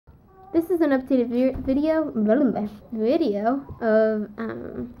This is an updated video of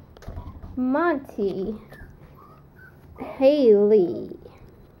Monty, Hailey,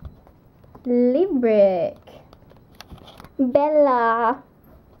 Librick, Bella,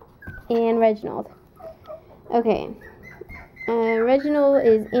 and Reginald. Okay, Reginald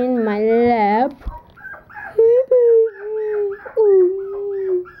is in my lap.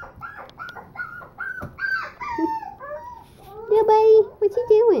 Yeah, buddy, what you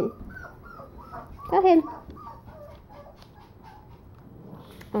doing? Go ahead.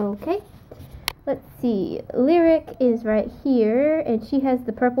 Okay, let's see. Lyric is right here, and she has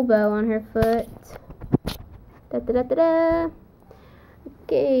the purple bow on her foot. Da da da da da.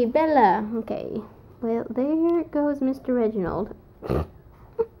 Okay, Bella. Okay, well, there goes Mr. Reginald.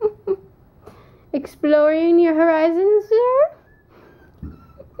 Exploring your horizons, sir?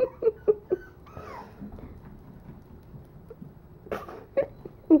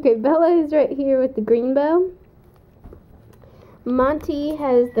 Okay, Bella is right here with the green bow. Monty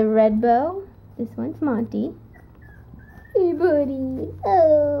has the red bow. This one's Monty. Hey, buddy.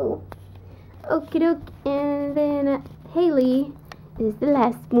 Oh. Okie doke. And then Hailey is the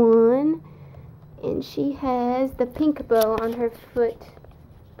last one. And she has the pink bow on her foot.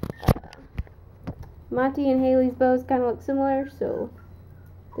 Monty and Hailey's bows kind of look similar, so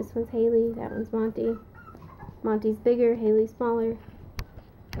this one's Hailey, that one's Monty. Monty's bigger, Hailey's smaller.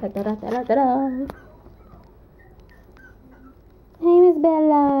 Da da da da da da. Hey, Miss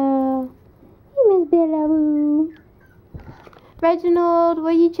Bella. Hey, Miss Bella. Woo. Reginald, what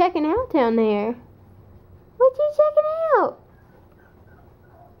are you checking out down there? What you checking out?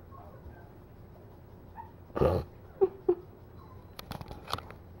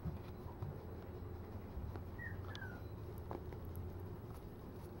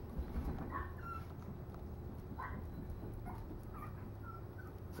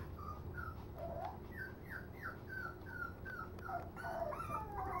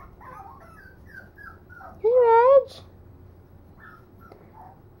 Hey, Reg.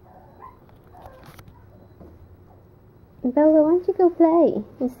 Bella, why don't you go play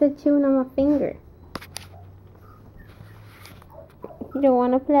instead of chewing on my finger? You don't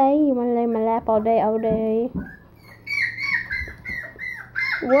want to play? You want to lay in my lap all day, all day?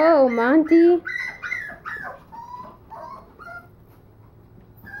 Whoa, Monty.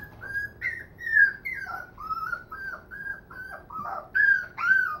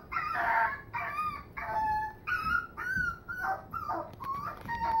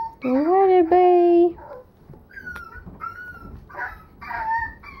 Alright, everybody.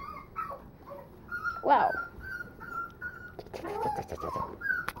 Wow.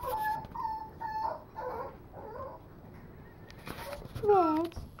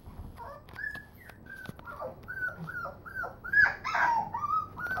 Reg.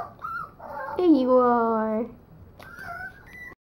 There you are.